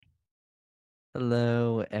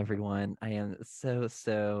Hello, everyone. I am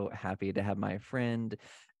so happy to have my friend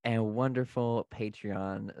and wonderful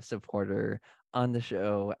Patreon supporter on the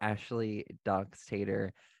show, Ashleigh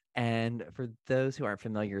Doxtater. And for those who aren't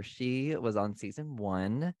familiar, she was on season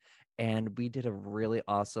one, and we did a really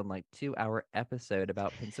awesome, like 2 hour episode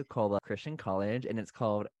about Pensacola Christian College, and it's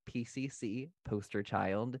called PCC Poster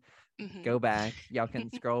Child. Hmm. Go back, y'all can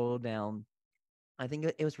scroll down. I think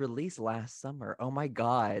it was released last summer. Oh my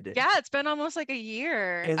God. Yeah, it's been almost like a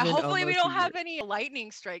year. It's been Hopefully, we almost a don't year. have any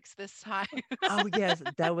lightning strikes this time. Oh yes,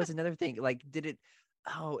 that was another thing. Like, did it?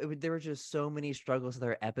 Oh, there were just so many struggles with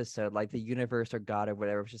our episode. Like the universe or God or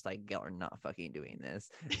whatever was just like, y'all are not fucking doing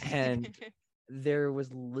this. And there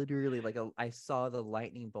was literally like I saw the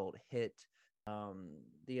lightning bolt hit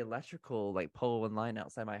the electrical like pole and line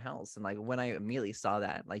outside my house, and like when I immediately saw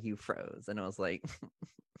that, like you froze, and I was like,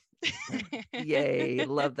 yay,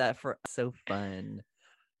 love that for so fun.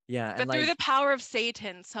 Yeah, and But through like the power of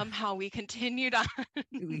Satan, somehow we continued on.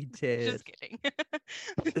 we did. Just kidding.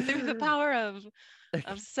 Through the power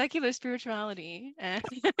of secular spirituality.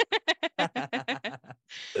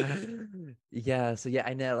 Yeah, so yeah,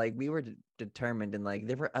 I know, like we were determined, and like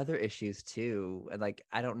there were other issues too, and like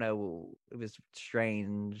I don't know, it was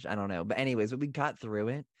strange, I don't know, but anyways, we got through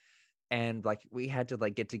it, and like we had to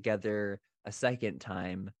like get together a second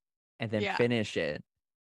time and then Yeah. finish it,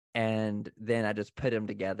 and then I just put them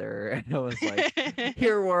together, and I was like,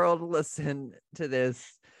 here world, listen to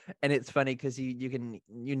this. And it's funny because you can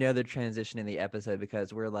the transition in the episode,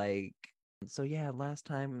 because we're like, so yeah, last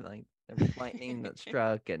time like there was lightning that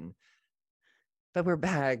struck, and but we're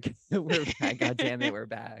back. We're back. God damn it, we're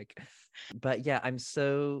back. But yeah, I'm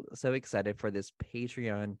so excited for this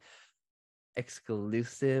Patreon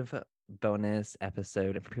exclusive bonus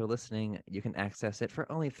episode. And for people listening, you can access it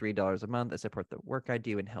for only $3 a month to support the work I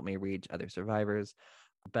do and help me reach other survivors.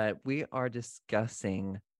 But we are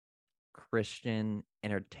discussing Christian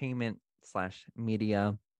entertainment slash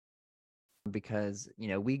media, because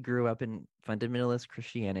we grew up in fundamentalist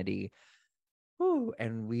Christianity. Whew,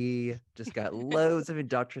 and we just got loads of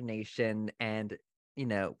indoctrination, and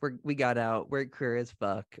we got out, we're queer as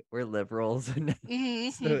fuck, we're liberals. And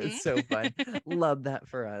so it's Hmm. so fun. Love that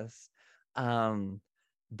for us. um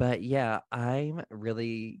but yeah, I'm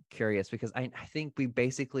really curious because I think we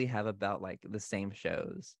basically have about like the same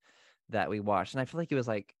shows that we watched, and I feel like it was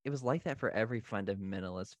like that for every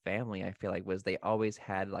fundamentalist family. I feel like was they always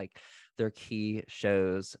had like their key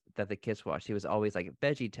shows that the kids watched. It was always like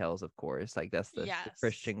Veggie Tales, of course, like that's the Yes.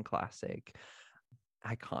 Christian classic,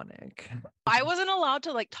 iconic. I wasn't allowed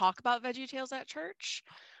to like talk about VeggieTales at church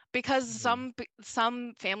because Oh.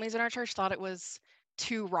 some families in our church thought it was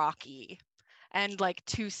too rocky and like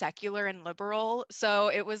too secular and liberal. So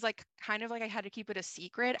it was like kind of like I had to keep it a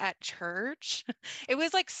secret at church. It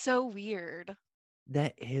was like so weird.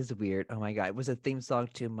 That is weird. Oh my God, was a theme song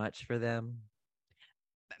too much for them?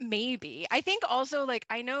 Maybe. I think also like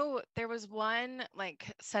I know there was one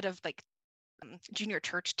like set of like junior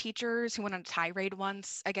church teachers who went on a tirade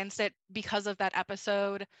once against it because of that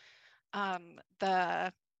episode.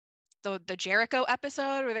 The the Jericho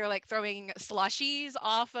episode where they were like throwing slushies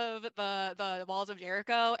off of the walls of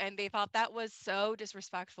Jericho, and they thought that was so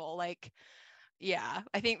disrespectful. Like, yeah,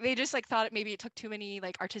 I think they just like thought maybe it took too many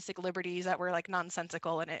like artistic liberties that were like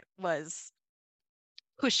nonsensical, and it was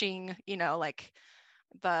pushing, like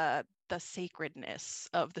the sacredness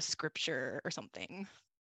of the scripture or something.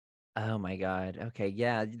 Oh my God. Okay,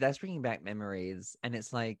 yeah, that's bringing back memories, and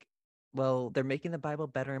it's like, well, they're making the Bible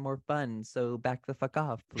better and more fun, so back the fuck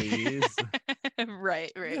off, please.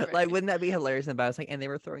 Right, right, Like, right. wouldn't that be hilarious? And I was like, and they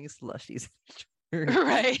were throwing slushies.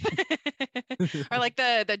 Right. Or like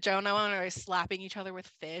the Jonah one where they're slapping each other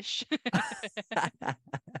with fish. But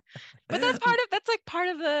that's like part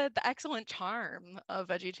of the excellent charm of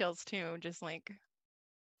VeggieTales too. Just like,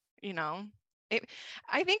 you know, it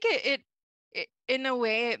I think it in a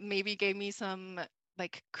way it maybe gave me some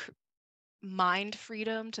like mind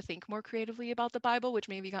freedom to think more creatively about the Bible, which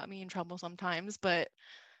maybe got me in trouble sometimes. But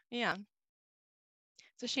yeah,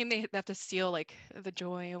 it's a shame they have to steal like the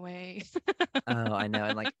joy away. Oh, I know.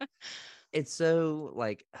 And like, it's so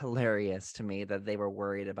like hilarious to me that they were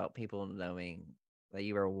worried about people knowing that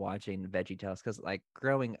you were watching VeggieTales, because like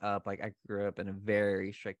growing up, like I grew up in a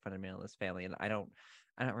very strict fundamentalist family, and I don't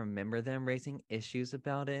remember them raising issues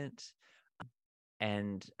about it.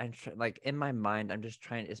 And like in my mind, I'm just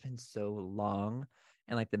trying. It's been so long,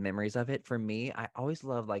 and like the memories of it for me, I always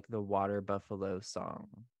loved like the Water Buffalo song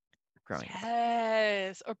growing up.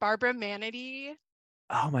 Yes. Or Barbara Manatee.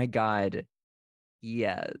 Oh my God.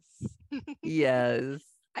 Yes. Yes.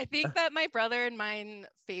 I think that my brother and mine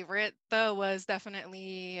favorite though was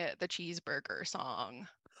definitely the cheeseburger song.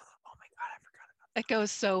 Oh my God, I forgot about It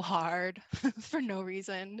goes so hard for no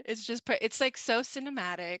reason. It's just it's like so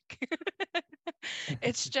cinematic.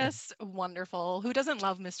 It's that. just wonderful. Who doesn't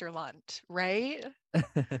love Mr. Lunt, right?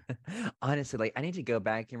 Honestly, like I need to go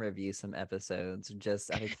back and review some episodes just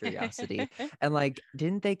out of curiosity. And like,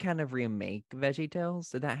 didn't they kind of remake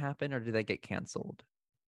VeggieTales? Did that happen or did they get canceled?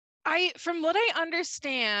 From what I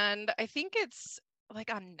understand, I think it's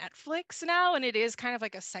like on Netflix now, and it is kind of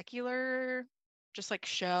like a secular, just like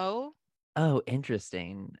show. Oh,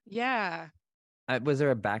 interesting. Yeah. Was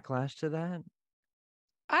there a backlash to that?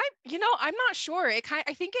 I'm not sure. I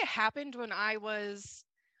think it happened when I was,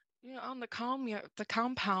 on the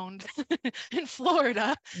compound in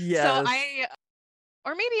Florida. So Yes.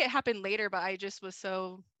 or maybe it happened later, but I just was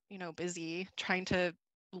so, busy trying to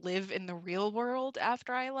live in the real world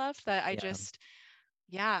after I left that I Yeah. just,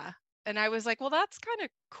 yeah. And I was like, well, that's kind of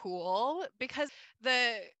cool because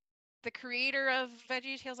the the creator of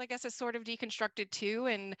VeggieTales, I guess, is sort of deconstructed too,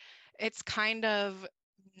 and it's kind of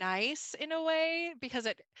nice in a way because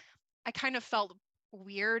I kind of felt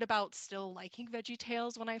weird about still liking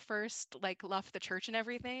VeggieTales when I first like left the church and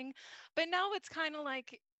everything. But now it's kind of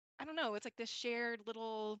like, I don't know, it's like this shared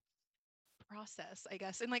little process, I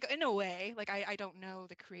guess. And like in a way, like I don't know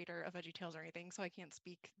the creator of VeggieTales or anything, so I can't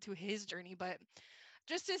speak to his journey, but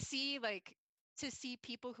just to see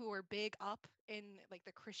people who are big up in like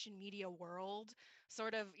the Christian media world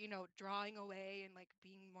sort of, drawing away and like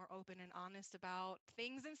being more open and honest about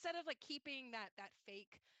things instead of like keeping that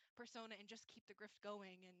fake persona and just keep the grift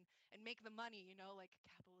going and make the money, like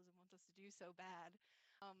capitalism wants us to do so bad.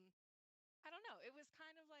 Um I don't know. It was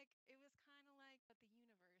kind of like the